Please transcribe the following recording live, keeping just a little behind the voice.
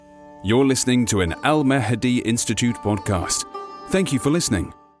You're listening to an Al Mahdi Institute podcast. Thank you for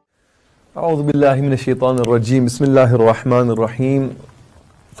listening. أعوذ بالله من الشيطان الرجيم بسم الله الرحمن الرحيم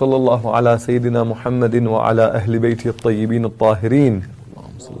صلى الله على سيدنا محمد وعلى أهل بيته الطيبين الطاهرين.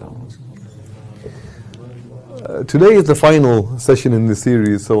 Today is the final session in this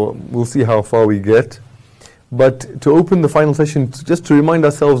series, so we'll see how far we get. But to open the final session, just to remind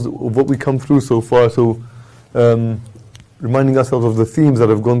ourselves of what we come through so far, reminding ourselves of the themes that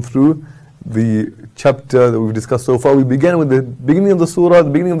have gone through the chapter that we've discussed so far. We began with the beginning of the surah, the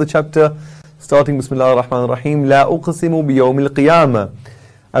beginning of the chapter, starting Bismillah ar-Rahman ar-Rahim, La uqsimu biyawm al-qiyamah.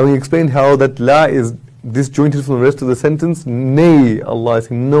 And we explained how that La is disjointed from the rest of the sentence. Nay, Allah is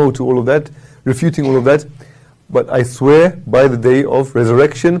saying no to all of that, refuting all of that. But I swear by the day of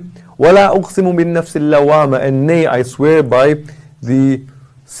resurrection. وَلَا أُقْسِمُ بِالنَّفْسِ اللَّوَّامَةِ. And nay, I swear by the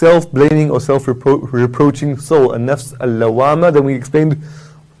self-blaming or self-reproaching soul, an-nafs al-lawama. Then we explained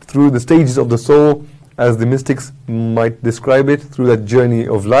through the stages of the soul, as the mystics might describe it, through that journey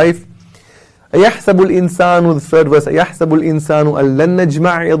of life. أَيَحْسَبُ الْإِنسَانُ, the third verse, أَيَحْسَبُ الْإِنسَانُ أَن لَن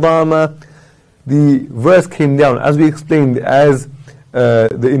نَجْمَعَ عِظَامًا. The verse came down, as we explained, as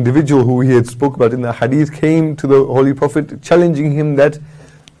the individual who he had spoke about in the hadith came to the Holy Prophet, challenging him that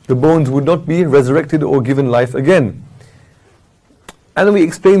the bones would not be resurrected or given life again. And we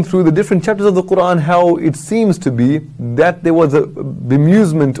explained through the different chapters of the Quran how it seems to be that there was a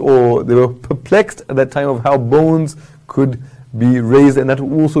bemusement, or they were perplexed at that time of how bones could be raised. And that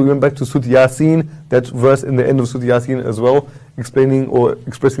also we went back to Surah Yasin, that verse in the end of Surah Yasin as well, explaining or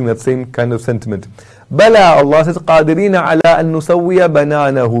expressing that same kind of sentiment. Bala, Allah says, قَادِرِينَ عَلَىٰ أَن نُسَوِّيَ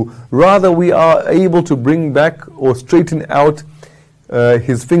بَنَانَهُ. Rather we are able to bring back or straighten out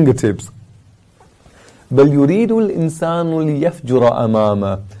his fingertips. بَلْ يُرِيدُ الْإِنسَانُ لِيَفْجُرَ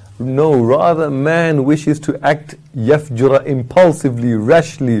أَمَامَهُ. No, rather man wishes to act yafjura, impulsively,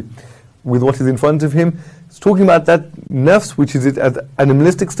 rashly, with what is in front of him. It's talking about that nafs, which is at the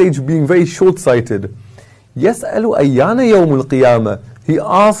animalistic stage, being very short-sighted. يَسْأَلُ أَيَّانَ يَوْمُ الْقِيَامَةِ. He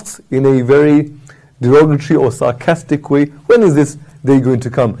asks in a very derogatory or sarcastic way, when is this day going to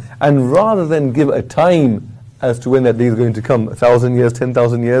come? And rather than give a time as to when that day is going to come, 1,000 years,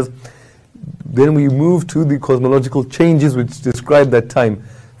 10,000 years, then we move to the cosmological changes which describe that time.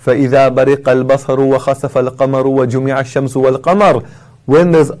 فَإِذَا بَرِقَ الْبَصَرُ وَخَسَفَ الْقَمَرُ وَجُمِعَ الشَّمْسُ وَالْقَمَرُ.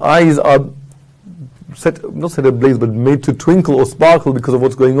 When those eyes are not set ablaze, but made to twinkle or sparkle because of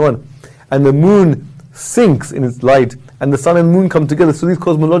what's going on, and the moon sinks in its light, and the sun and moon come together. So these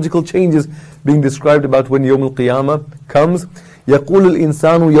cosmological changes being described about when Yawm al-Qiyamah comes. يَقُولُ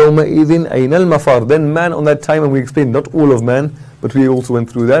الْإِنسَانُ يَوْمَئِذٍ أَيْنَ الْمَفَارُ. Then man on that time, and we explained not all of man, but we also went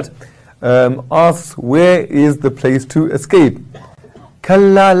through that, asks, where is the place to escape?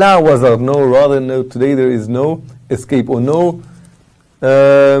 كَلَّا لَا وَزَرْ. No, rather no, today there is no escape, or no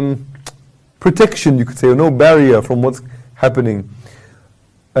protection, you could say, or no barrier from what's happening.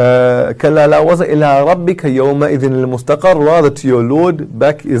 كَلَّا لَا وَزَرْ إِلَىٰ رَبِّكَ يَوْمَئِذٍ الْمُسْتَقَرُ. Rather to your Lord,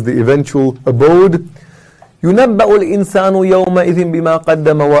 back is the eventual abode. يُنَبَّأُ الْإِنسَانُ يَوْمَئِذٍ بِمَا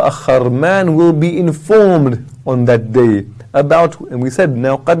قَدَّمَ وَأَخَّرَ. Man will be informed on that day about, and we said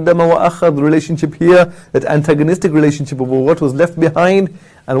now قَدَّمَ وَأَخَّرَ, the relationship here, that antagonistic relationship of what was left behind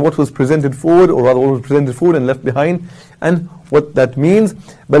and what was presented forward, or rather what was presented forward and left behind, and what that means.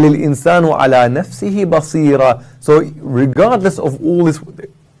 بَلِ الْإِنسَانُ عَلَى نَفْسِهِ بَصِيرًا. So regardless of all this,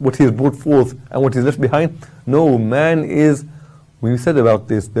 what he has brought forth and what is left behind, no, man is, we said about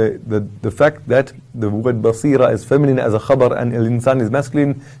this, the fact that the word basira is feminine as a khabar and al-insan is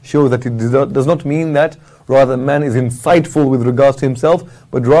masculine, shows that it does not mean that rather man is insightful with regards to himself,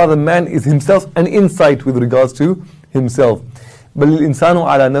 but rather man is himself an insight with regards to himself. بَلِ الْإِنسَانُ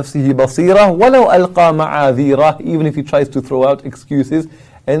عَلَى نَفْسِهِ بَصِيرًا وَلَوْ أَلْقَى مَعَاذِيرًا. Even if he tries to throw out excuses.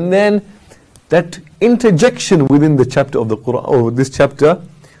 And then that interjection within the chapter of the Quran, or this chapter,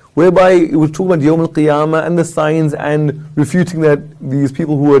 whereby it was talking about Yawm al-Qiyamah and the signs and refuting that these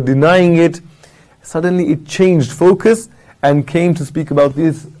people who were denying it, suddenly it changed focus and came to speak about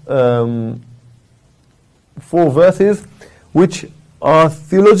these 4 verses, which are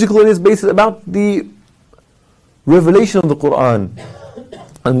theological in its basis about the revelation of the Quran.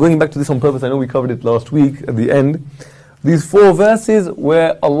 I'm going back to this on purpose, I know we covered it last week at the end. These 4 verses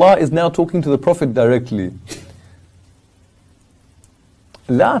where Allah is now talking to the Prophet directly.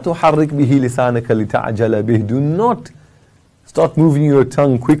 لا تحرك به لسانك لتعجل به. Do not start moving your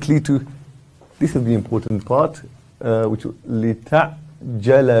tongue quickly to, this is the important part, which لتعجل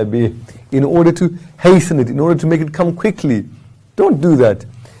به, in order to hasten it, in order to make it come quickly. Don't do that.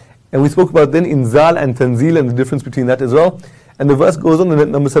 And we spoke about then inzal and tanzil and the difference between that as well. And the verse goes on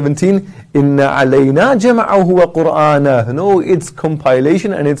in number 17, Inna alayna jama'ahu wa qur'ana. No, its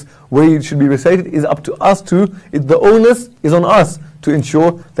compilation and its way it should be recited is up to us the onus is on us to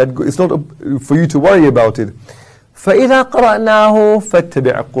ensure that it's not for you to worry about it. فَإِذَا قَرَأْنَاهُ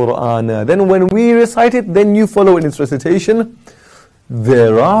فَاتَّبِعْ قُرْآنَا. Then when we recite it, then you follow in its recitation.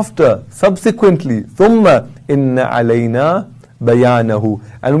 Thereafter, subsequently, ثُمَّ إِنَّ عَلَيْنَا بَيَانَهُ.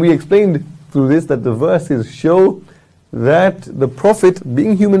 And we explained through this that the verses show that the Prophet,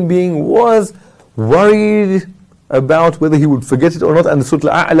 being human being, was worried about whether he would forget it or not. And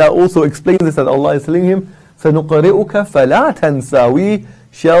Surah Al-A'la also explains this, that Allah is telling him, سَنُقَرِئُكَ فَلَا تَنْسَى. We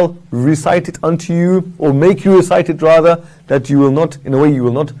shall recite it unto you, or make you recite it rather, that you will not, in a way you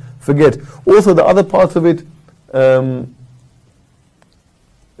will not forget. Also the other parts of it, that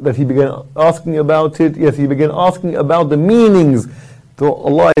he began asking about it. Yes, he began asking about the meanings. So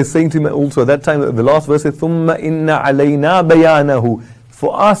Allah is saying to him also at that time, the last verse says, ثُمَّ إِنَّ عَلَيْنَا بَيَانَهُ.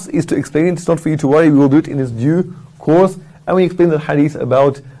 For us is to explain it, it's not for you to worry, we will do it in its due course. And we explained the hadith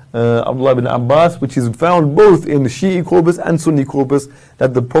about Abdullah ibn Abbas, which is found both in Shi'i corpus and Sunni corpus,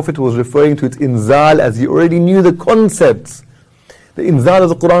 that the Prophet was referring to its inzal, as he already knew the concepts. The inzal of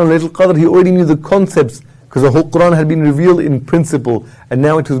the Quran, Laylatul Qadr, he already knew the concepts, because the whole Quran had been revealed in principle, and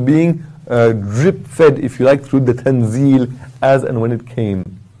now it was being drip-fed, if you like, through the tanzeel as and when it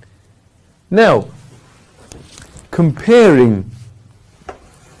came. Now, comparing,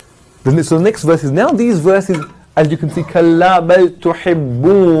 so the next verses, now these verses, as you can see, كَلَّا بَلْ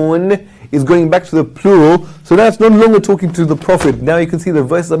تُحِبُّونَ is going back to the plural, so now it's no longer talking to the Prophet. Now you can see the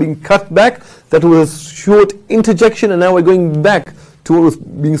verses are being cut back. That was a short interjection, and now we're going back to what was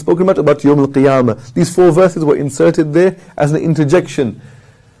being spoken about Yawm al-Qiyamah. These 4 verses were inserted there as an interjection.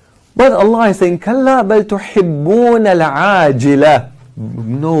 But Allah is saying, كَلَّا بَلْ تُحِبُّونَ الْعَاجِلَةِ.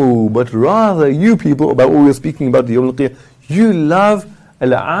 No, but rather you people, about what we're speaking about the Yawm al-Qiyamah, you love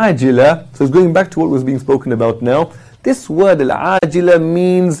al-ajila. So it's going back to what was being spoken about now. This word al-ajila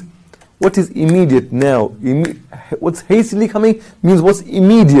means what is immediate now. What's hastily coming means what's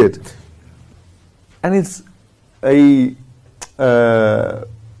immediate. And it's a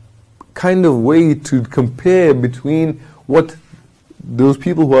kind of way to compare between what those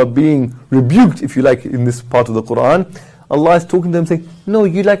people who are being rebuked, if you like, in this part of the Quran. Allah is talking to them saying, no,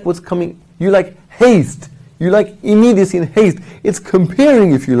 you like what's coming, you like haste, you like immediacy and haste. It's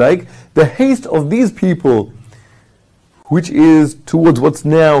comparing, if you like, the haste of these people, which is towards what's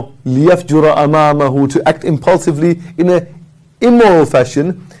now لِيَفْجُرَ أَمَامَهُ, to act impulsively in an immoral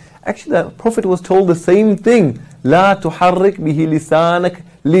fashion. Actually, the Prophet was told the same thing, لَا تُحَرِّكْ بِهِ لِسَانَكَ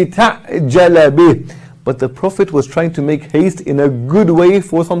لِتَعْجَلَ بِهِ. But the Prophet was trying to make haste in a good way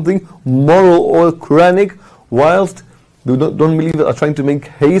for something moral or Quranic, whilst the non-believers are trying to make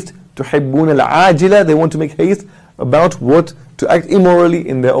haste, تُحِبُّونَ الْعَاجِلَةِ, they want to make haste about what, to act immorally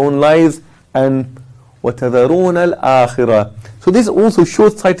in their own lives, and وَتَذَرُونَ الْآخِرَةِ. So this also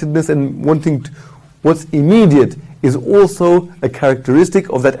short-sightedness and wanting what's immediate is also a characteristic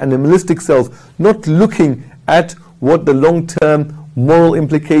of that animalistic self, not looking at what the long-term moral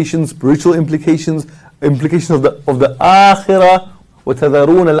implications, spiritual implications of the akhirah,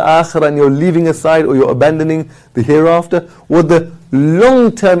 وَتَذَرُونَ الْآخِرَةِ, and you're leaving aside or you're abandoning the hereafter, what the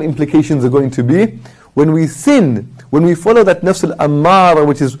long-term implications are going to be. When we sin, when we follow that nafs al-ammara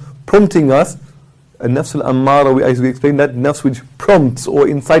which is prompting us, a nafs al-ammara, as we explained, that nafs which prompts or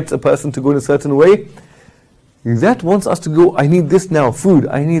incites a person to go in a certain way, that wants us to go, I need this now, food,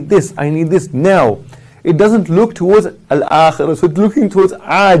 I need this now. It doesn't look towards al-akhirah, so it's looking towards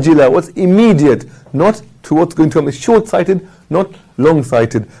ajila, what's immediate, not to what's going to come. It's short-sighted, not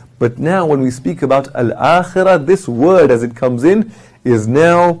long-sighted. But now when we speak about al-akhirah, this word as it comes in is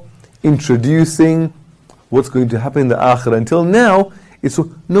now introducing what's going to happen in the akhirah. Until now, it's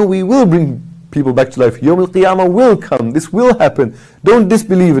no, we will bring people back to life. Yawm al-Qiyamah will come, this will happen. Don't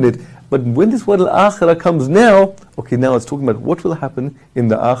disbelieve in it. But when this word al-akhirah comes now, okay, now it's talking about what will happen in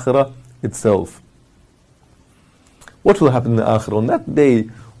the akhirah itself. What will happen in the akhirah? On that day,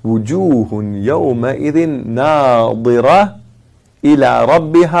 وُجُوهٌ يَوْمَئِذٍ نَاظِرَةٌ إِلَىٰ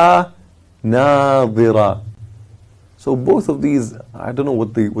رَبِّهَا نَاظِرَةٌ. So both of these, I don't know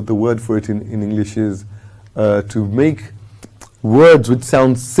what the word for it in English is, to make words which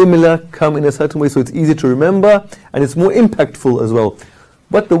sound similar come in a certain way so it's easy to remember and it's more impactful as well.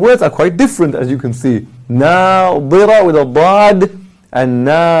 But the words are quite different, as you can see. نَاظِرَةٌ with a dad and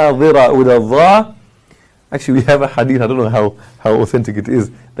نَاظِرَةٌ with a dha. Actually, we have a hadith, I don't know how authentic it is,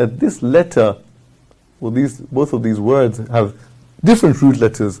 that this letter, well, both of these words have different root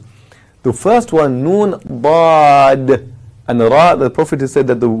letters. The first one, Nun, Dad, and Ra, the Prophet has said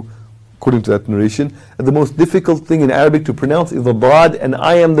that the according to that narration, that the most difficult thing in Arabic to pronounce is the dad, and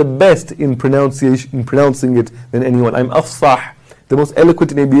I am the best in pronouncing it than anyone. I'm afsah, the most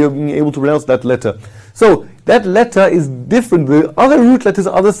eloquent in being able to pronounce that letter. So that letter is different. The other root letters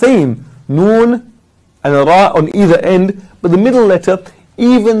are the same, Noon and Ra on either end, but the middle letter,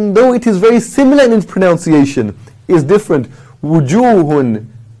 even though it is very similar in its pronunciation, is different. Wujuhun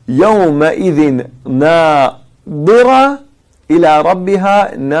yawma'idhin nadira ila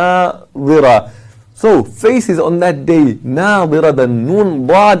rabbiha nadira. So faces on that day, nadira, the Noon,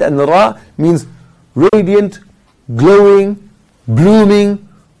 Dad and Ra means radiant, glowing, blooming,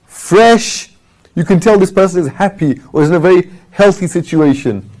 fresh. You can tell this person is happy or is in a very healthy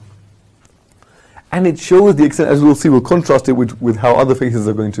situation. And it shows the extent, as we'll see, we'll contrast it with how other faces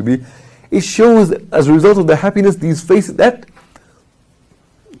are going to be. It shows, as a result of their happiness, these faces, that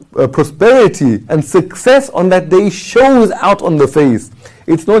prosperity and success on that day shows out on the face.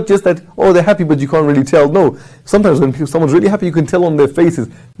 It's not just that, oh, they're happy, but you can't really tell. No, sometimes when someone's really happy, you can tell on their faces.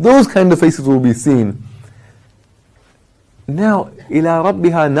 Those kind of faces will be seen. Now, ila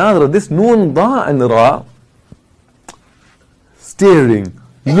rabbiha nadra, this Noon, Da and Ra, staring,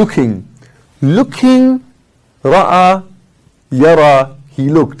 looking, ra'a, yara, he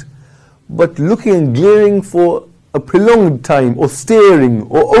looked. But looking and glaring for a prolonged time, or staring,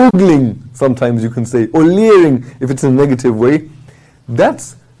 or ogling, sometimes you can say, or leering, if it's in a negative way,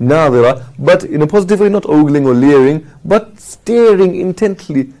 that's nadira, but in a positive way, not ogling or leering, but staring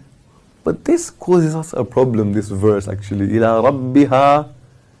intently. But this causes us a problem, this verse actually. Ila rabbiha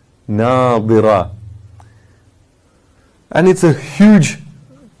nadira. And it's a huge,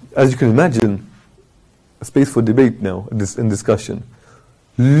 as you can imagine, a space for debate now and discussion.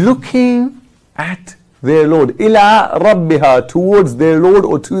 Looking at their Lord. Ila rabbiha, towards their Lord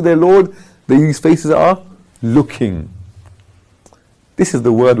or to their Lord, these faces are looking. This is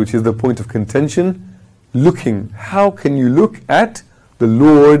the word which is the point of contention. Looking. How can you look at the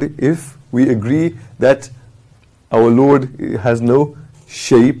Lord if we agree that our Lord has no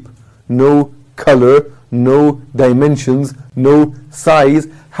shape, no color, no dimensions, no size?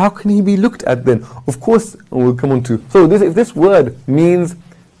 How can he be looked at then? Of course, we'll come on to. So if this word means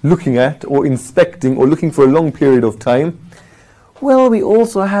looking at or inspecting or looking for a long period of time, well, we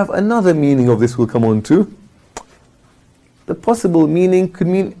also have another meaning of this we'll come on to. The possible meaning could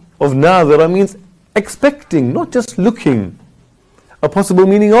mean of nadhara means expecting, not just looking. A possible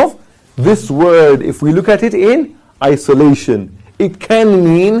meaning of this word, if we look at it in isolation, it can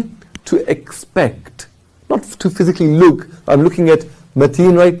mean to expect, not to physically look. I'm looking at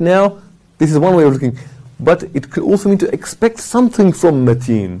Mateen right now. This is one way of looking. But it could also mean to expect something from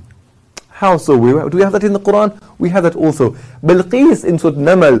Mateen. How so? Do we have that in the Quran? We have that also. Bilqis in Surah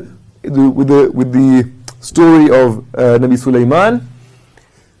Namal, with the story of Nabi Sulaiman,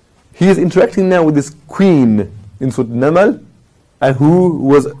 he is interacting now with this queen in Surah Namal, and who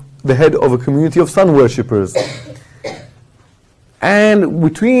was the head of a community of sun worshippers. And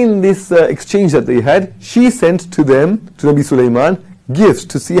between this exchange that they had, she sent to them, to Nabi Sulaiman, gifts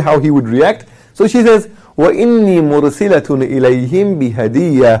to see how he would react. So she says, وَإِنِّي مُرْسِلَةٌ إِلَيْهِمْ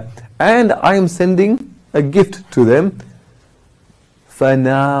بِهَدِيَّةٍ, and I am sending a gift to them.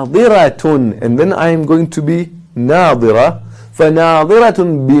 فَنَاظِرَةٌ, and then I am going to be نَاظِرَةٌ.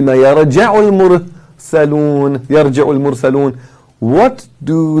 فَنَاظِرَةٌ بِمَا يَرْجَعُ الْمُرْسَلُونَ. What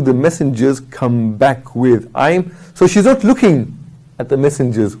do the messengers come back with? So she's not looking at the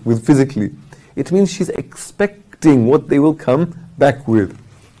messengers with physically. It means she's expecting what they will come back with.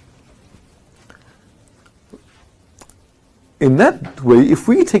 In that way, if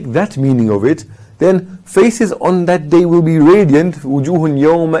we take that meaning of it, then faces on that day will be radiant. وُجُوهٌ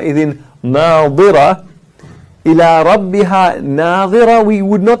يَوْمَئِذٍ نَاظِرَةٌ إِلَىٰ رَبِّهَا نَاظِرَةٌ. We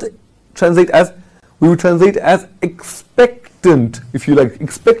would translate as expectant, if you like,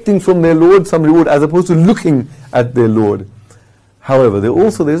 expecting from their Lord some reward, as opposed to looking at their Lord. However,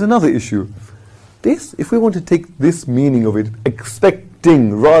 there's another issue. This, if we want to take this meaning of it,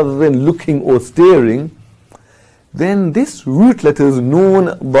 expecting rather than looking or staring, then this root letters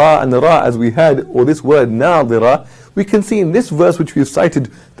Noon, Ba and Ra as we had, or this word Nadira, we can see in this verse which we have cited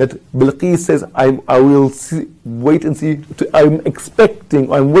that Bilqis says, I will wait and see, I'm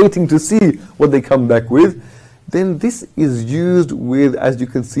expecting, I'm waiting to see what they come back with. Then this is used with, as you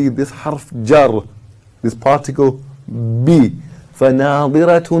can see, this harf jar, this particle bi.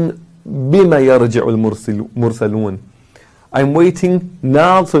 فَنَاظِرَةٌ بِمَا يَرْجِعُ الْمُرْسَلُونَ. I'm waiting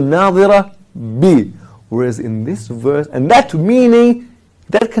now, so Nadira bi. Whereas in this verse, and that meaning,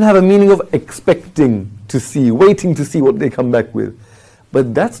 that can have a meaning of expecting to see, waiting to see what they come back with.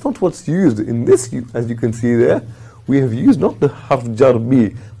 But that's not what's used in this, as you can see there. we have used not the harf jar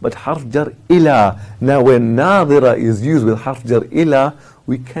bi, but harf jar ila. Now when nadira is used with harf jar ila,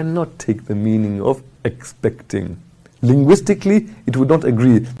 we cannot take the meaning of expecting. Linguistically, it would not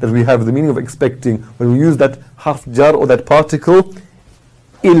agree that we have the meaning of expecting when we use that harf jar or that particle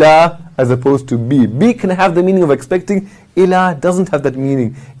ila as opposed to bi. Bi can have the meaning of expecting, ila doesn't have that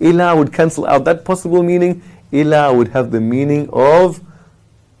meaning. Ila would cancel out that possible meaning. Ila would have the meaning of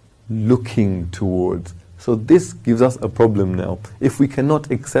looking towards. So this gives us a problem now. If we cannot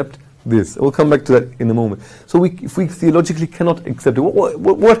accept this, we'll come back to that in a moment. So if we theologically cannot accept it,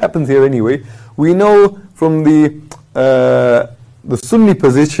 what happens here anyway? We know from the Sunni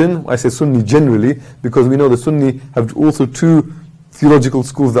position, I say Sunni generally, because we know the Sunni have also two theological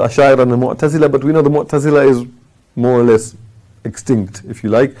schools, the Ash'ari and the Mu'tazila, but we know the Mu'tazila is more or less extinct, if you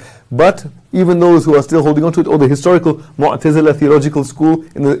like. But even those who are still holding on to it, or the historical Mu'tazila theological school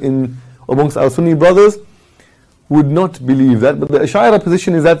in amongst our Sunni brothers, would not believe that. But the Ash'ari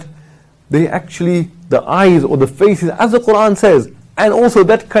position is that they actually, the eyes or the faces, as the Quran says, and also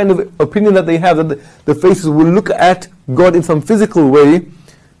that kind of opinion that they have, that the faces will look at God in some physical way,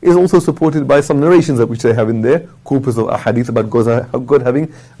 is also supported by some narrations that which they have in there, corpus of ahadith about God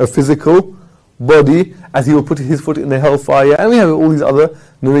having a physical body, as he will put his foot in the hellfire, and we have all these other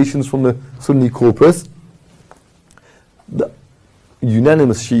narrations from the Sunni corpus. The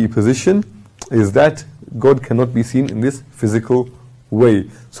unanimous Shi'i position is that God cannot be seen in this physical way.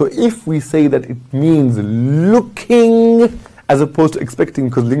 So if we say that it means looking as opposed to expecting,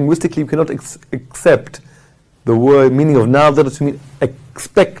 because linguistically we cannot accept the word meaning of nadhar to mean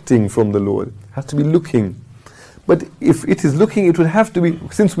expecting from the Lord. It has to be looking. But if it is looking, it would have to be,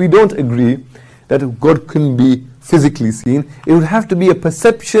 since we don't agree that God can be physically seen, it would have to be a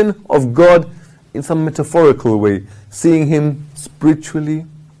perception of God in some metaphorical way, seeing Him spiritually,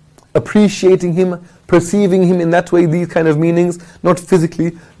 appreciating Him, perceiving Him in that way, these kind of meanings, not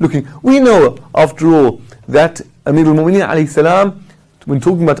physically looking. We know, after all, that Amir al-Mu'mineen alayhi salam, when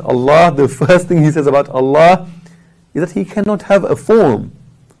talking about Allah, the first thing he says about Allah is that He cannot have a form.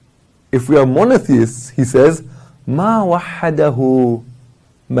 If we are monotheists, he says, مَا وَحَّدَهُ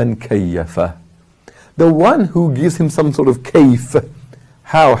مَنْ كَيَّفَ. The one who gives Him some sort of kayf.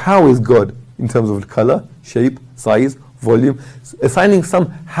 How is God in terms of color, shape, size, volume, assigning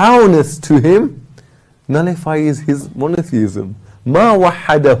some howness to Him nullifies His monotheism. مَا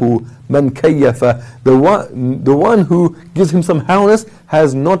وَحَّدَهُ مَنْ كَيَّفَ. The one who gives Him some howness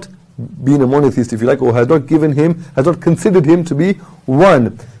has not been a monotheist, if you like, or has not considered Him to be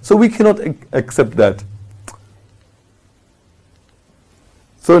one. So we cannot accept that.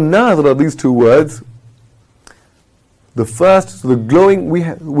 So nadhra, these two words, the first, so the glowing,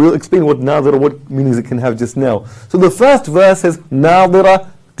 we'll explain what nadhra, what meanings it can have just now. So the first verse says nadhra,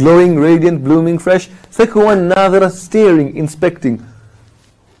 glowing, radiant, blooming, fresh. Second one, nadhra, staring, inspecting.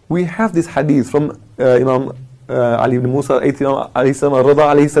 We have this hadith from Imam Ali ibn Musa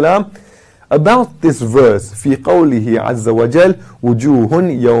alayhi salam about this verse. في قوله عز وجل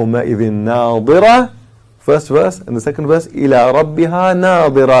وجوه يومئذ ناظرة. First verse, and the second verse, إلى ربها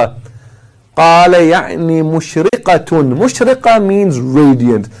ناظرة. قال يعني مشرقة. مشرقة means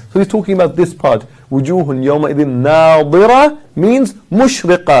radiant. So he's talking about this part. وجوه يومئذ ناظرة means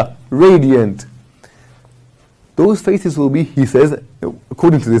مشرقة, radiant. Those faces will be, he says,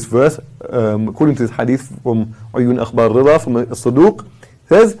 according to this verse, according to this hadith from Uyun Akhbar Rida, from As-Saduq,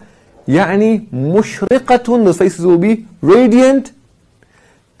 says, يعني مشرقة, those faces will be radiant,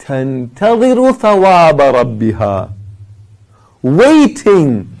 تنتظر ثواب ربها,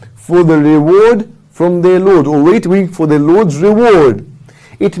 waiting for the reward from their Lord, or waiting for their Lord's reward.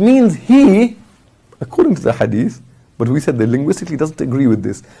 It means he, according to the hadith, but we said that linguistically doesn't agree with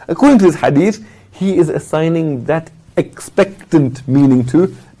this. According to this hadith, he is assigning that expectant meaning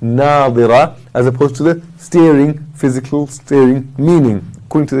to nadhira, as opposed to the staring, physical staring meaning,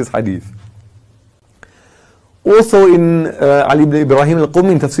 according to this hadith. Also in Ali ibn Ibrahim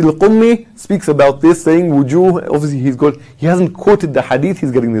al-Qummi, in Tafsir al-Qummi, speaks about this, saying wujuh, obviously he hasn't quoted the hadith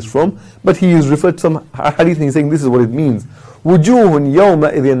he's getting this from, but he has referred to some hadith and he's saying this is what it means. Wujuhun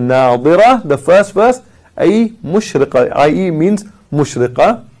yawma idhin nadhira, the first verse, أي مشرقة, i.e. means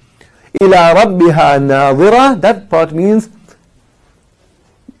مشرقة. إلى ربها ناظرة, that part means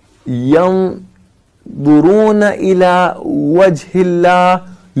ينظرون إلى وجه الله,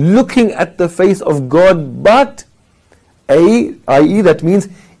 looking at the face of God, but i.e. that means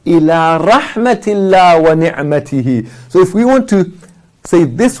إلى رحمة الله ونعمته. So if we want to say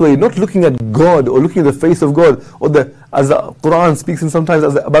it this way, not looking at God or looking at the face of God, or as the Quran speaks in sometimes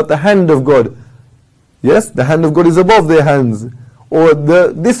about the hand of God. Yes, the hand of God is above their hands. or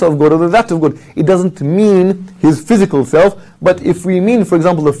the this of God or the that of God. It doesn't mean his physical self, but if we mean, for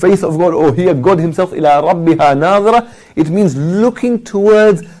example, the face of God, or here God himself, ila rabbiha nadhira, it means looking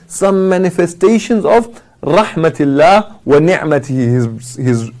towards some manifestations of rahmatillah wa ni'matihi,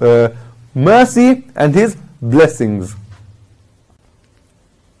 his mercy and his blessings.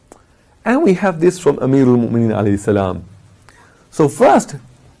 And we have this from Amirul Mu'mineen alayhi salam. So first,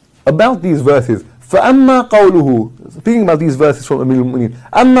 about these verses, فَأَمَّا قَوْلُهُ, speaking about these verses from Amirul Mu'mineen,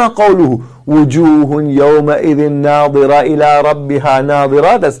 أَمَّا قَوْلُهُ وُجُوهٌ يَوْمَئِذٍ نَاظِرَةٌ إِلَىٰ رَبِّهَا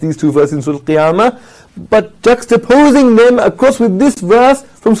نَاظِرَةٌ, that's these two verses in Surah Al-Qiyamah, but juxtaposing them across with this verse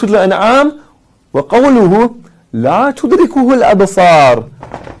from Surah Al-An'am, وَقَوْلُهُ لَا تُدْرِكُهُ الْأَبْصَارُ,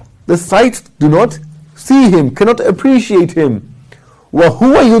 the sight do not see him, cannot appreciate him.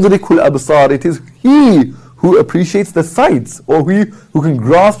 وَهُوَ يُدْرِكُ الْأَبْصَارِ, it is he who appreciates the sights, or he who can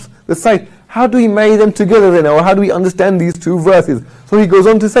grasp the sight. How do we marry them together then, or how do we understand these two verses? So he goes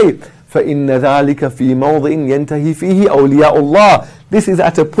on to say, فَإِنَّ ذَلِكَ فِي مَوْضِئٍ يَنْتَهِي فِيهِ أَوْلِيَاءُ اللَّهِ, this is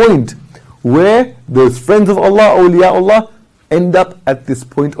at a point where those friends of Allah, awliya Allah, end up at this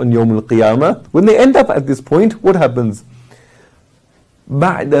point on Yawm al-Qiyamah. When they end up at this point, what happens?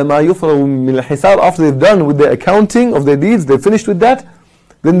 بَعْدَ مَا يُفْرَغُ مِنَ الْحِسَابِ, after they've done with their accounting of their deeds, they're finished with that,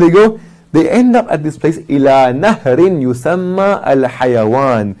 then they end up at this place, إِلَى نَهْرٍ يُسَمَّى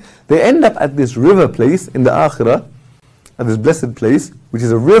الْحَيَوَانِ, they end up at this river place in the Akhirah, at this blessed place, which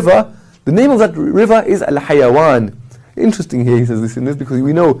is a river. The name of that river is Al-Hayawan. Interesting here he says this in this, because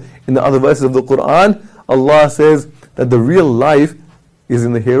we know in the other verses of the Quran, Allah says that the real life is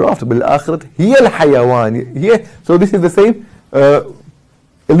in the hereafter. But al-akhirat, hiya al-hayawan. Here, so this is the same,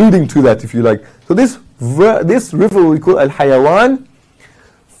 alluding to that, if you like. So this river we call al-hayawan.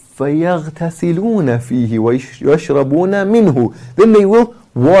 فَيَغْتَسِلُونَ فِيهِ وَيَشْرَبُونَ مِنْهُ, then they will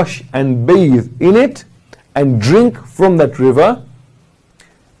wash and bathe in it and drink from that river,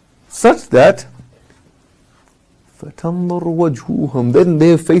 such that فَتَنْظُرُ وَجْهُهُمْ, then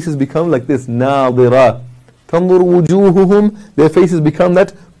their faces become like this, نَاظِرَةٌ, تَنْظُرُ وُجُوهُهُمْ, their faces become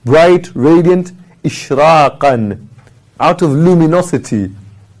that bright, radiant, إِشْرَاقًا, out of luminosity.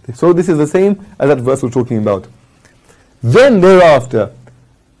 So this is the same as that verse we're talking about. Then thereafter,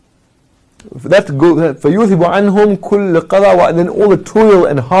 that فَيُذْهِبُ عَنْهُمْ كُلَّ قَضَى, and then all the toil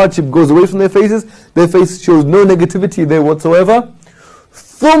and hardship goes away from their faces. Their face shows no negativity there whatsoever.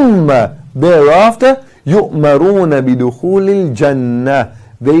 ثُمَّ, thereafter, يُؤْمَرُونَ بِدُخُولِ الْجَنَّةِ,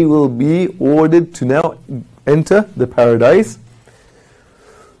 they will be ordered to now enter the paradise.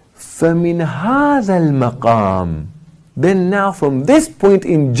 فَمِنْ هَذَا الْمَقَامِ, then now from this point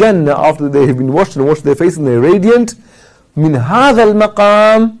in Jannah, after they have been washed and washed their face and they're radiant, مِنْ هَذَا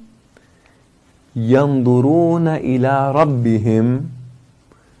الْمَقَامِ يَنْظُرُونَ إِلَىٰ رَبِّهِمْ,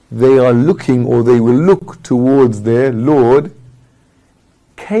 they are looking, or they will look towards their Lord.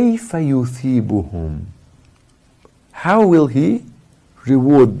 كَيْفَ يُثِيبُهُمْ, how will He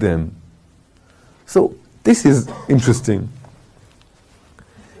reward them? So this is interesting.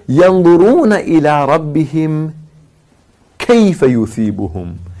 يَنْظُرُونَ إِلَىٰ رَبِّهِمْ كَيْفَ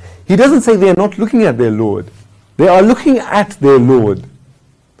يُثِيبُهُمْ, He doesn't say they are not looking at their Lord. They are looking at their Lord.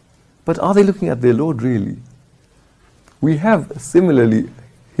 But are they looking at their Lord really? We have similarly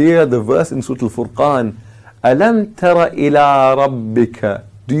here the verse in Surah Al-Furqan, أَلَمْ تَرَ إِلَىٰ رَبِّكَ,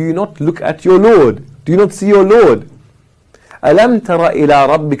 do you not look at your Lord? Do you not see your Lord? أَلَمْ تَرَ إِلَىٰ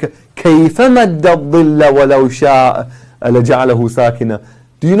رَبِّكَ كَيْفَ مَدَّ الظِّلَّ وَلَوْ شَاءَ لَجَعَلَهُ سَاكِنًا,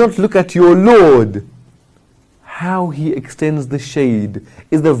 do you not look at your Lord, how He extends the shade?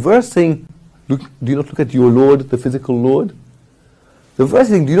 Is the verse saying, look, do you not look at your Lord, the physical Lord? The verse is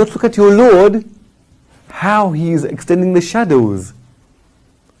saying, do you not look at your Lord, how He is extending the shadows?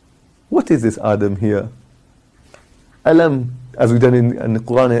 What is this Adam here? Alam, as we've done in the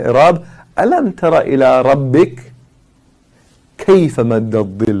Quran and Arab, Alam tara ila rabbik kayfa madda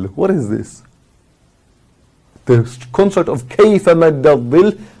dhil. What is this? The construct of kayfa madda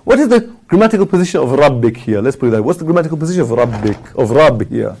dhil. What is the grammatical position of rabbik here? Let's put it that. What's the grammatical position of rabbik, of Rabb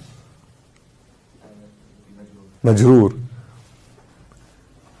here? Majroor.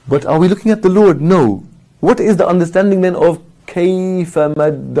 But are we looking at the Lord? No. What is the understanding then of kayfa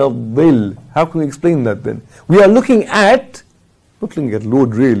madda dhil? How can we explain that then? We are looking at, not looking at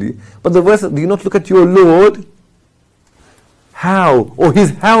Lord really, but the verse, do you not look at your Lord? How? Or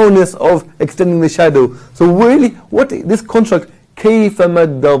His howness of extending the shadow. So really, what this construct, kayfa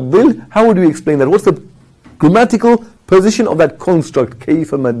madda dhil, how would we explain that? What's the grammatical position of that construct,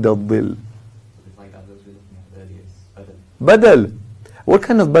 kayfa madda dhil? Badal. What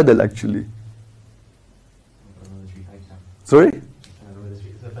kind of badal actually? Sorry?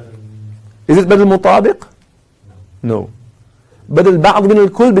 Is it badal mutabiq? No. بدل بعض من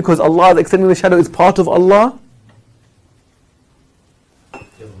الكل, because Allah is extending the shadow is part of Allah,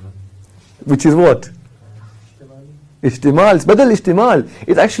 which is what? Ishtimal. It's badal ishtimal.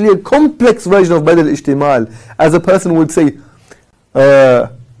 It's actually a complex version of badal ishtimal. As a person would say,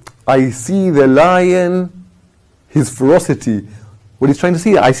 I see the lion, his ferocity. What he's trying to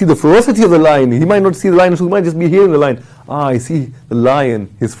see, I see the ferocity of the lion. He might not see the lion, so he might just be hearing the lion. I see the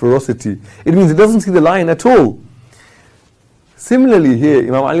lion, his ferocity. It means he doesn't see the lion at all. Similarly here,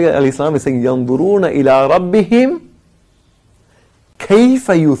 Imam Ali alayhi salam is saying, يَنْظُرُونَ إِلَىٰ رَبِّهِمْ كَيْفَ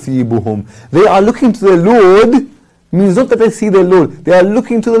يُثِيبُهُم. They are looking to the Lord, means not that they see their Lord. They are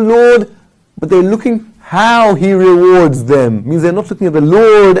looking to the Lord, but they're looking how He rewards them. Means they're not looking at the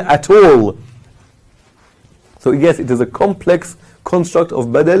Lord at all. So yes, it is a complex construct of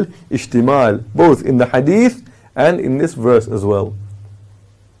badal ishtimal, both in the hadith and in this verse as well.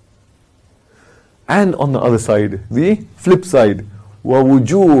 And on the other side, the flip side,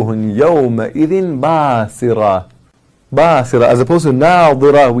 وَوُجُوهٌ يَوْمَئِذٍ بَاسِرَةٌ. Basira, as opposed to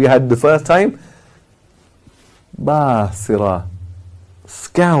nadira we had the first time. Basira,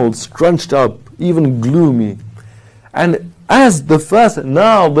 scowled, scrunched up, even gloomy. And as the first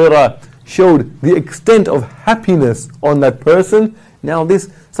nadira showed the extent of happiness on that person, now this,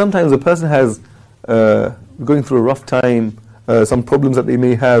 sometimes a person has going through a rough time, some problems that they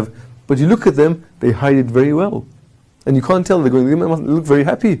may have, but you look at them, they hide it very well. And you can't tell, they must look very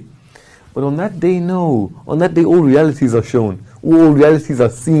happy. But on that day, no. On that day, all realities are shown. All realities are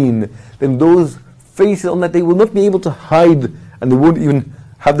seen. Then those faces on that day will not be able to hide, and they won't even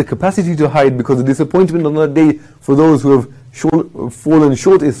have the capacity to hide, because the disappointment on that day for those who have fallen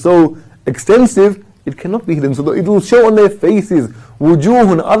short is so extensive, it cannot be hidden. So it will show on their faces.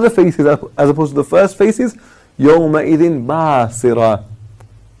 Wujuhun, other faces, as opposed to the first faces. يَوْمَئِذٍ بَاسِرَةٌ.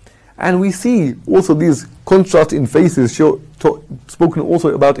 And we see also these contrast in faces spoken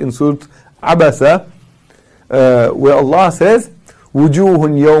also about in Surah Abasa, where Allah says, وُجُوهٌ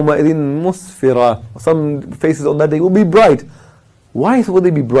يَوْمَئِذٍ مُسْفِرَةٌ. Some faces on that day will be bright. Why will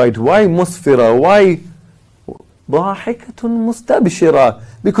they be bright? Why musfira? Why ضَاحِكَةٌ مُسْتَبْشِرَةٌ?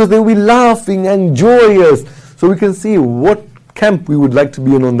 Because they will be laughing and joyous. So we can see what camp we would like to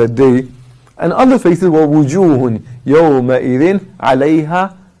be in on that day. And other faces were وُجُوهٌ يَوْمَئِذٍ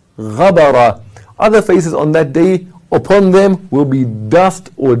عَلَيْهَا غَبَرَةٌ. Other faces on that day, upon them will be dust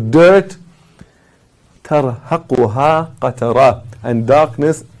or dirt. تَرْهَقُهَا قَتَرَةٌ. And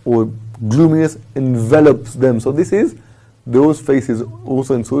darkness or gloominess envelops them. So this is those faces.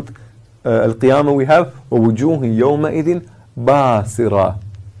 Also in Surah Al-Qiyamah we have وَوُجُوهٌ يَوْمَئِذٍ بَاسِرَةٌ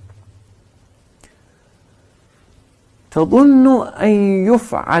تَظُنُّ أَن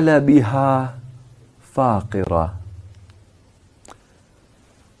يُفْعَلَ بِهَا فَاقِرَةٌ.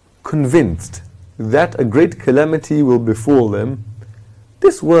 Convinced that a great calamity will befall them.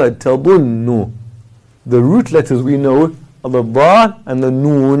 This word تَظُنُّ, the root letters we know are the ba and the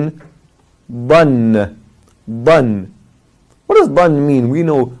noon. Ban. Ban. What does ban mean? We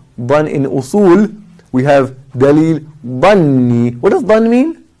know ban in usul. We have dalil banni. What does ban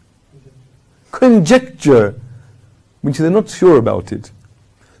mean? Conjecture, which they're not sure about it.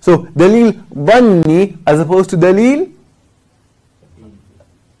 So dalil banni as opposed to dalil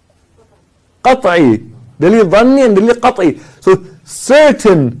qat'i. Dalil dhanni and dalil qat'i. So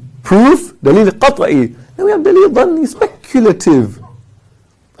certain proof, dalil qat'i. Then we have dalil dhanni, speculative.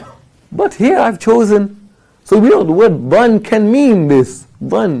 But here I've chosen, so we know the word dhan can mean this.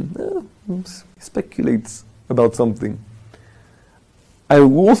 Dhan speculates about something. I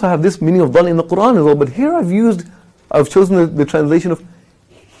also have this meaning of dhan in the Quran as well, but here I've chosen the translation of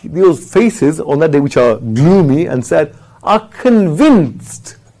those faces on that day which are gloomy and sad, are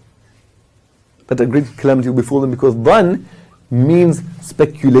convinced that a great calamity will befall them, because dhan means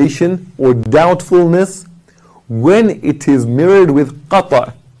speculation or doubtfulness when it is mirrored with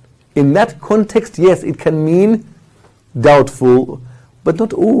qata'. In that context, yes, it can mean doubtful, but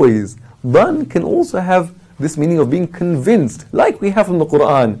not always. Dhan can also have this meaning of being convinced, like we have from the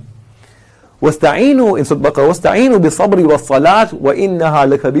Quran. وَاسْتَعِينُوا in Surah Baqarah, وَاسْتَعِينُوا بِالصَّبْرِ وَالصَّلَاةِ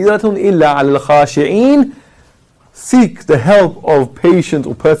وَإِنَّهَا لَكَبِيرَةٌ إِلَّا عَلَى الْخَاشِعِينَ. Seek the help of patience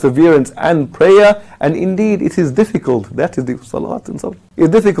or perseverance and prayer, and indeed it is difficult. That is the salat and sabr. It's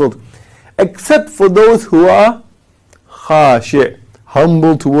difficult, except for those who are khashi',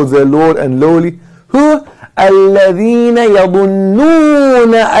 humble towards their Lord and lowly. Who? الَّذِينَ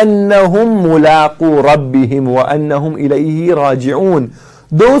يَظُنُّونَ أَنَّهُمْ مُلَاقُو رَبِّهِمْ وَأَنَّهُمْ إِلَيْهِ رَاجِعُونَ.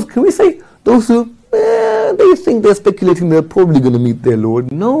 Those, can we say, those who, they think they're speculating they're probably going to meet their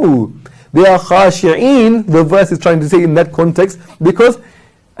Lord. No. They are khashi'een, the verse is trying to say in that context, because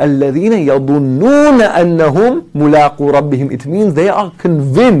الَّذِينَ يَظُنُّونَ أَنَّهُمْ مُلَاقُوا رَبِّهِمْ. It means they are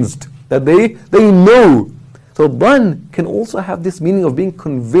convinced that they know. So dhan can also have this meaning of being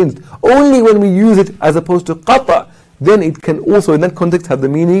convinced. Only when we use it as opposed to qata', then it can also in that context have the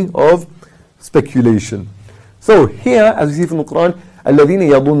meaning of speculation. So here, as we see from the Quran, الَّذِينَ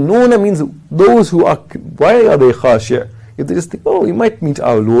يَظُنُّونَ means those who are, why are they khashia'? If they just think, oh, we might meet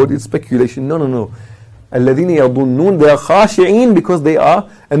our Lord, it's speculation. No. الَّذِينَ يَظُنُّونَ, they are khashi'een because they are,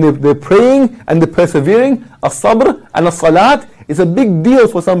 and they're praying and they're persevering. As-sabr and as-salat, it's a big deal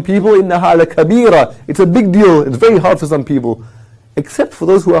for some people. إِنَّهَا لَكَبِيرًا, it's a big deal, it's very hard for some people. Except for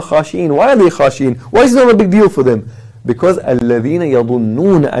those who are khashi'een. Why are they khashi'een? Why is it not a big deal for them? Because الَّذِينَ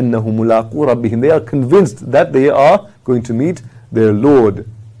يَظُنُّونَ أَنَّهُمْ مُلَاقُوا رَبِّهِمْ, they are convinced that they are going to meet their Lord.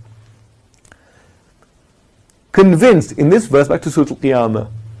 Convinced, in this verse, back to Surah Al-Qiyamah,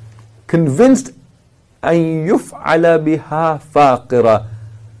 convinced أَن يُفْعَلَ بِهَا فَاقِرَةً,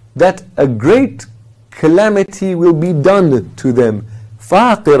 that a great calamity will be done to them.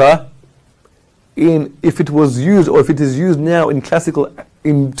 Faqira, if it was used, or if it is used now in classical,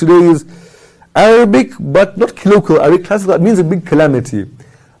 in today's Arabic, but not colloquial Arabic, classical, it means a big calamity.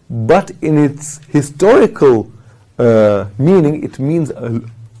 But in its historical meaning, it means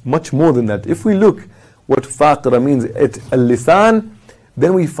much more than that. If we look what faqira means at al-lisan,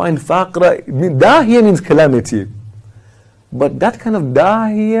 then we find faqira, dahiya means calamity. But that kind of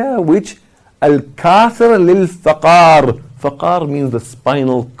dahiya which al-kathir lil-faqar, faqar means the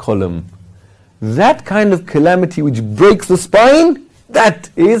spinal column. That kind of calamity which breaks the spine, that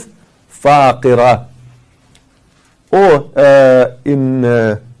is faqira. Or in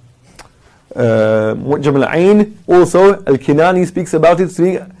Mu'jam al-Ain, also Al-Kinani speaks about it,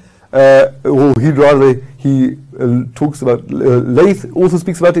 saying, he talks about, Layth also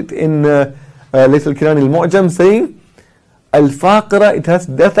speaks about it in Layth al-Kinani al-Mu'jam, saying, Al-Faqira, it has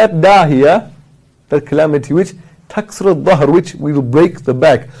that dahiya, that calamity, which taksir al-dhahr, which will break the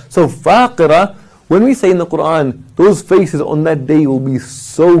back. So Faqira, when we say in the Quran, those faces on that day will be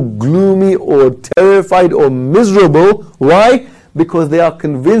so gloomy or terrified or miserable. Why? Because they are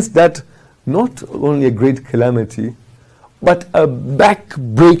convinced that not only a great calamity, but a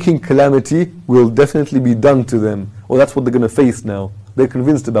back-breaking calamity will definitely be done to them. Or that's what they're going to face now. They're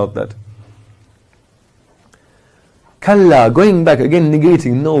convinced about that. Kalla, going back, again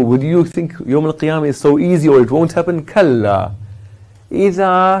negating. No, would you think Yawm al-Qiyamah is so easy or it won't happen? Kalla.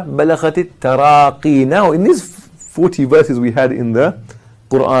 إِذَا بَلَغَتِ التَّرَاقِي. Now, in these 40 verses we had in the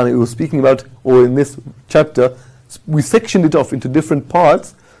Quran, it was speaking about, or in this chapter, we sectioned it off into different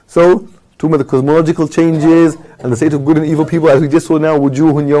parts. So, talking about the cosmological changes and the state of good and evil people, as we just saw now,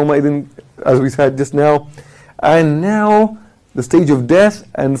 wujuhun yawma idin, as we said just now, and now the stage of death,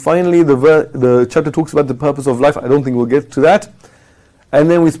 and finally the chapter talks about the purpose of life. I don't think we'll get to that. And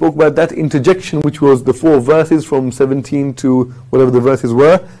then we spoke about that interjection, which was the 4 verses from 17 to whatever the verses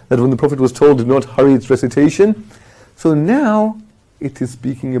were, that when the Prophet was told, do not hurry its recitation. So now it is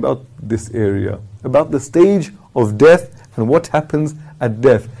speaking about this area, about the stage of death and what happens at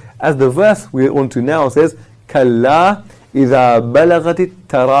death. As the verse we're on to now says, Kalla إِذَا بَلَغَتِ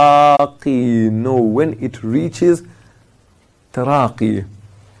التَّرَاقِي. No, when it reaches taraqi.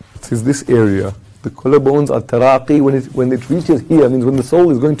 This is this area. The collarbones are taraqi. When it reaches here, means when the soul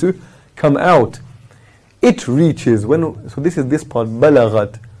is going to come out. It reaches. So this is this part,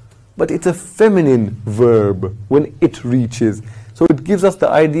 balaghat. But it's a feminine verb, when it reaches. So it gives us the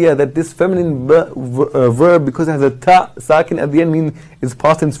idea that this feminine verb, because it has a ta, sakin at the end, means it's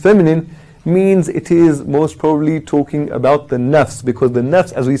past tense feminine, means it is most probably talking about the nafs, because the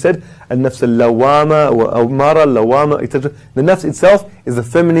nafs, as we said, al-nafs al-lawama or al-mara al-lawama, etc. The nafs itself is a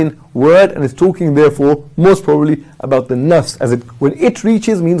feminine word, and it's talking therefore most probably about the nafs. When it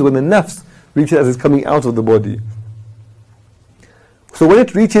reaches means when the nafs reaches as it's coming out of the body. So when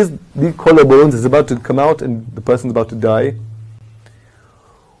it reaches the collarbones, it's about to come out and the person's about to die.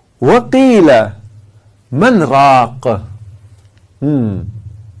 وَقِيلَ مَنْ رَاقَ.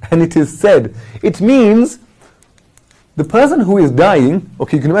 And it is said, it means the person who is dying,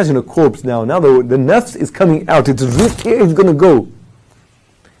 okay, you can imagine a corpse now the nafs is coming out, it's going to go.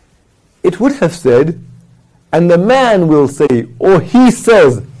 It would have said, and the man will say, or he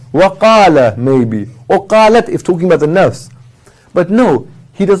says, وَقَالَ maybe, or قَالَت if talking about the nafs. But no,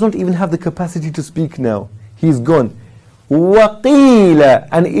 he does not even have the capacity to speak now. He's gone. وَقِيلَ,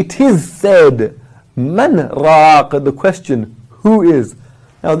 and it is said, مَنْ رَاقَ, the question, who is?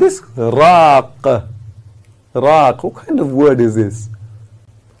 Now this raq, what kind of word is this?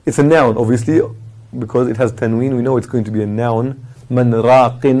 It's a noun, obviously, because it has tanween, we know it's going to be a noun, man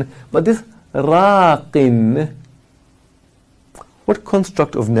raqin. But this raqin, What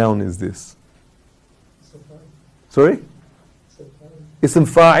construct of noun is this? Sorry? Ism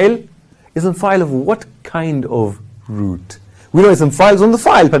fa'il. Ism fa'il of what kind of root? We know ism fa'il is on the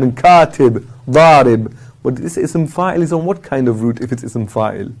fa'il pattern, katib, darib. But this ism fa'il is on what kind of root if it's ism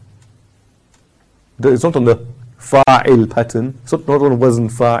fa'il? It's not on the fa'il pattern. It's not on wazn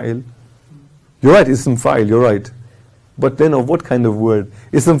fa'il. You're right, ism fa'il, you're right. But then of what kind of word?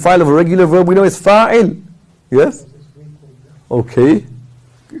 Ism fa'il of a regular verb, we know it's fa'il. Yes? Okay.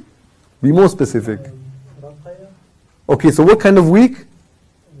 Be more specific. Okay, so what kind of weak?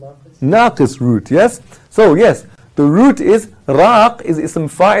 Naqis root, yes? So, yes, the root is raq, is ism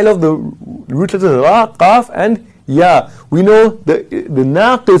fa'il of the root letters ra, qaf, and ya. We know the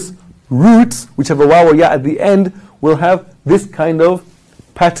naqis roots, which have a waw or ya at the end, will have this kind of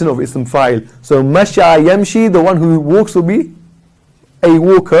pattern of ism fa'il. So, masha yamshi, the one who walks will be a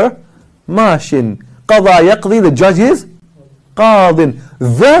walker, mashin. Qada yaqdi, the judge is qadin.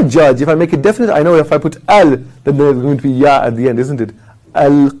 The judge, if I make it definite, I know if I put al, then there's going to be ya at the end, isn't it?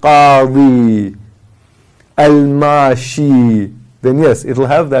 Al-Qadi, Al-Mashi, then yes, it'll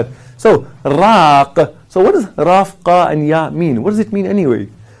have that. So, Raq, so what does Rafqa and Ya mean? What does it mean anyway?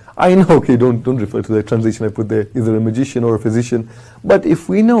 I know, okay, don't refer to the translation I put there, either a magician or a physician. But if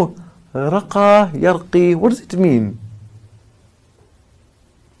we know Raqa, Yarqi, what does it mean?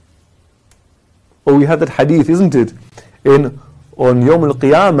 Oh, we have that hadith, isn't it? On Yawm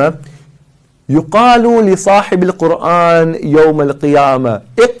al-Qiyamah, يقال لصاحب القرآن يوم القيامة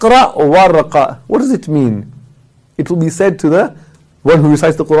اقرأ ورقة. What does it mean? It will be said to the one who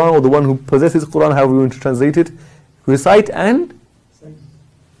recites the Quran or the one who possesses the Quran, however we want to translate it, recite and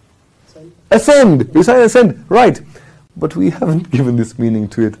ascend. Recite and ascend. Right. But we haven't given this meaning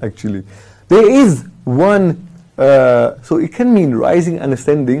to it actually. There is one, so it can mean rising and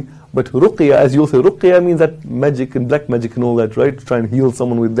ascending, but ruqya, as you say, ruqya means that magic and black magic and all that, right? To try and heal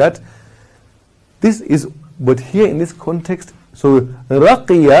someone with that. This is, but here in this context, so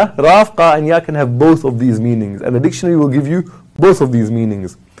raqiya, rafqa and ya can have both of these meanings, and the dictionary will give you both of these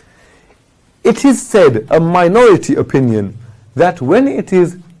meanings. It is said, a minority opinion, that when it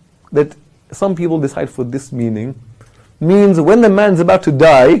is, that some people decide for this meaning, means when the man's about to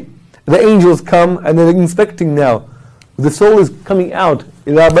die, the angels come and they're inspecting now. The soul is coming out,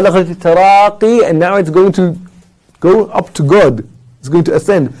 إِذَا بَلَغَتِ التَّرَاقِي, and now it's going to go up to God. It's going to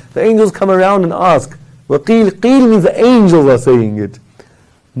ascend. The angels come around and ask. وَقِيل, qeel means the angels are saying it.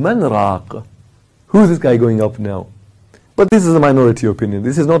 Man raq. Who is this guy going up now? But this is a minority opinion.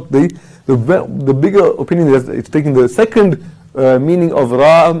 This is not the bigger opinion. It's taking the second meaning of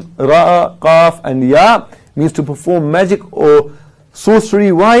ra, qaf and ya, means to perform magic or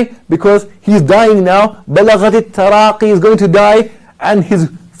sorcery. Why? Because he's dying now. Balaghat taraqi is going to die, and his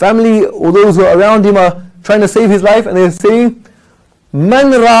family or those who are around him are trying to save his life, and they're saying,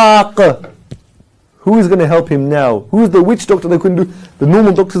 Man raq. Who is going to help him now? Who is the witch doctor that couldn't do? The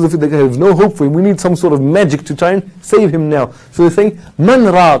normal doctors of it, they have no hope for him. We need some sort of magic to try and save him now. So they're saying, Man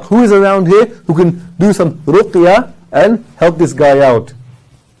raq. Who is around here who can do some ruqya and help this guy out?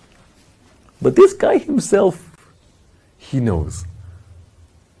 But this guy himself, he knows.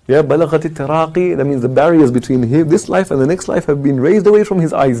 Yeah, balaghat taraqi, that means the barriers between him, this life and the next life have been raised away from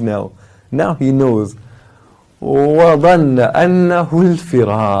his eyes now. Now he knows. وَظَنَّ أَنَّهُ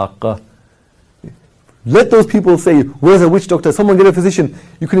الْفِرَاقَ. Let those people say, where's a witch doctor? Someone get a physician.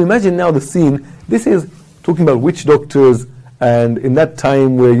 You can imagine now the scene. This is talking about witch doctors, and in that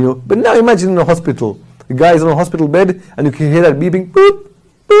time where, but now imagine in a hospital. The guy is on a hospital bed, and you can hear that beeping, boop,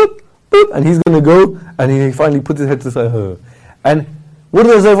 boop, boop, and he's going to go, and he finally puts his head to the side. And what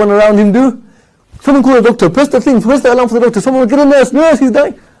does everyone around him do? Someone call a doctor, press the thing, press the alarm for the doctor, someone get a nurse, he's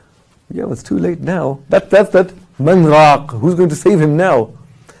dying. Yeah, well, it's too late now. That's that man raq. Who's going to save him now?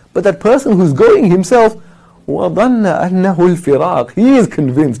 But that person who's going himself, وَظَنَّ أَنَّهُ الْفِرَاقِ. He is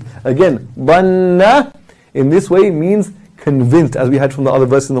convinced. Again, ظَنَّ in this way means convinced, as we had from the other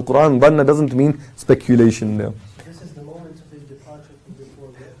verse in the Quran. ظَنَّ doesn't mean speculation now. This is the moment of his departure from this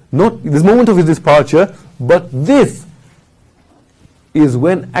world. Not this moment of his departure, but this is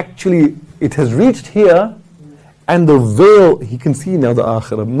when actually it has reached here, and the veil, he can see now the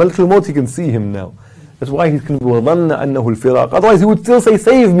akhirah. Malakul Maut, he can see him now. That's why he's convinced. وَظَنَّ أَنَّهُ الْفِرَاقِ. Otherwise he would still say,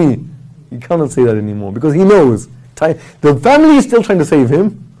 save me. He cannot say that anymore, because he knows. The family is still trying to save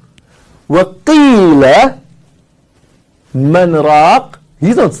him. وَقِيلَ مَنْ رَاقِ.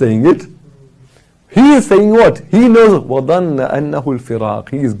 He's not saying it. He is saying what? He knows. وَظَنَّ أَنَّهُ الْفِرَاقِ.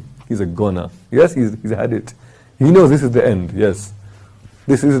 He's a goner. Yes, he's had it. He knows this is the end. Yes.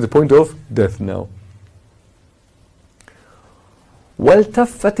 This is the point of death now.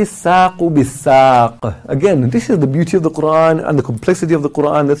 وَالْتَفَّتِ السَّاقُ بِالسَّاقِ. Again, this is the beauty of the Quran and the complexity of the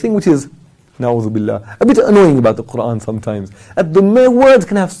Quran, the thing which is, na'udhu billah, a bit annoying about the Quran sometimes. That the mere words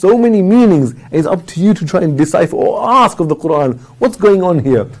can have so many meanings, and it's up to you to try and decipher or ask of the Quran, what's going on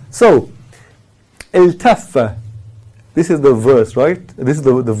here? So, التف, this is the verse, right? This is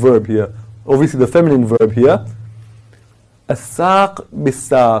the verb here. Obviously the feminine verb here. الساق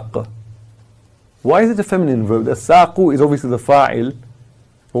بالساق. Why is it a feminine verb? The saqu is obviously the fa'il.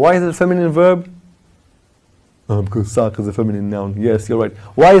 Why is it a feminine verb? Because saq is a feminine noun. Yes, you're right.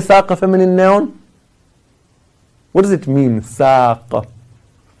 Why is saq a feminine noun? What does it mean, saq?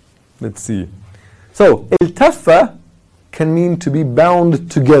 Let's see. So, iltaffa can mean to be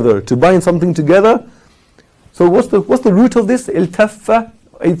bound together, to bind something together. So what's the root of this? Iltaffa,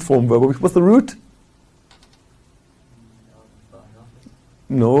 8th form verb. What's the root?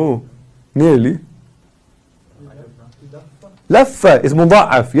 No, nearly. Laffa is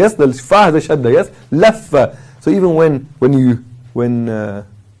mudha'af, yes, the fa has a shadda, yes, laffa. So even when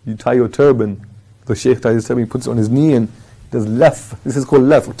you tie your turban, the sheikh ties his turban, he puts it on his knee and does laf. This is called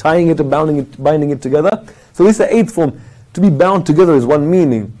laf, tying it and binding it together. So this is the 8th form. To be bound together is one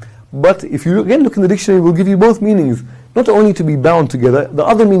meaning. But if you again look in the dictionary, it will give you both meanings. Not only to be bound together, the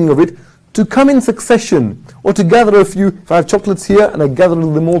other meaning of it, to come in succession, or to gather a few. If I have chocolates here and I gather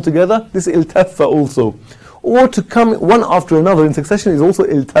them all together, this is iltaffa also. Or to come one after another in succession is also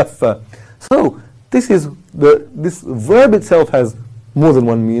iltaffa. So this verb itself has more than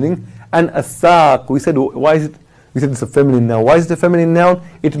one meaning. And asaq, we said why is it? We said it's a feminine noun. Why is it a feminine noun?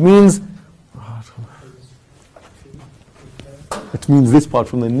 It means this part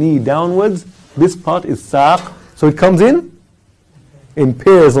from the knee downwards. This part is saq. So it comes in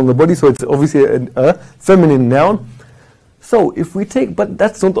pairs on the body. So it's obviously a feminine noun. So if we take, but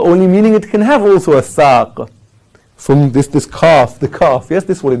that's not the only meaning it can have, also a saq. From this calf, the calf, yes,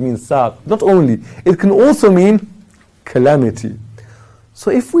 this is what it means, saq. Not only, it can also mean calamity. So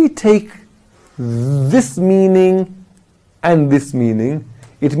if we take this meaning and this meaning,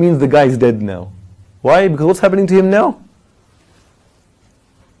 it means the guy is dead now. Why? Because what's happening to him now?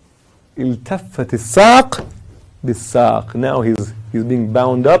 التفت الساق بالساق. Now he's being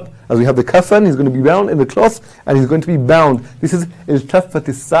bound up. As we have the kafan, he's going to be bound in the cloth, and he's going to be bound. This is التفت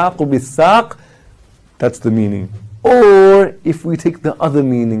الساق بالساق. That's the meaning. Or if we take the other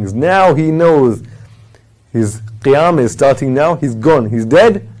meanings, now he knows his qiyam is starting now, he's gone, he's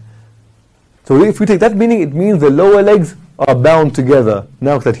dead. So if we take that meaning, it means the lower legs are bound together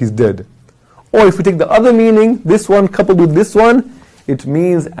now that he's dead. Or if we take the other meaning, this one coupled with this one, it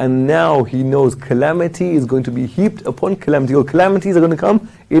means, and now he knows calamity is going to be heaped upon calamity, or calamities are going to come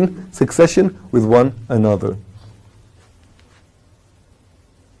in succession with one another.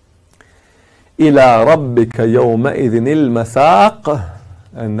 إِلَىٰ رَبِّكَ يَوْمَئِذٍ الْمَسَاقِ.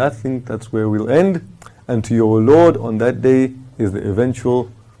 And I think that's where we'll end. And to your Lord on that day is the eventual,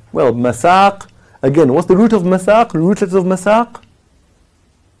 masaq. Again, what's the root of masaq? The root letters of masaq?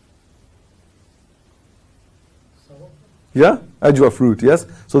 Yeah? Ajwa fruit, yes?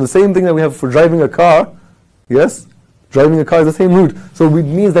 So the same thing that we have for driving a car, yes? Driving a car is the same root. So it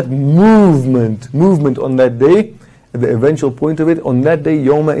means that movement on that day, the eventual point of it, on that day,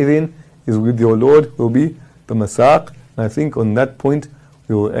 yawma idhin, is with your Lord, will be the masaq. And I think on that point,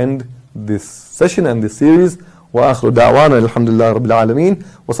 we will end this session and this series. وآخر دعوانا الحمد لله رب العالمين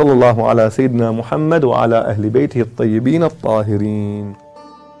وصلى الله على سيدنا محمد وعلى أهل بيته الطيبين الطاهرين.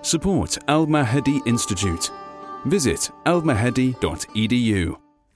 Support Al Mahdi Institute. Visit almahdi.edu.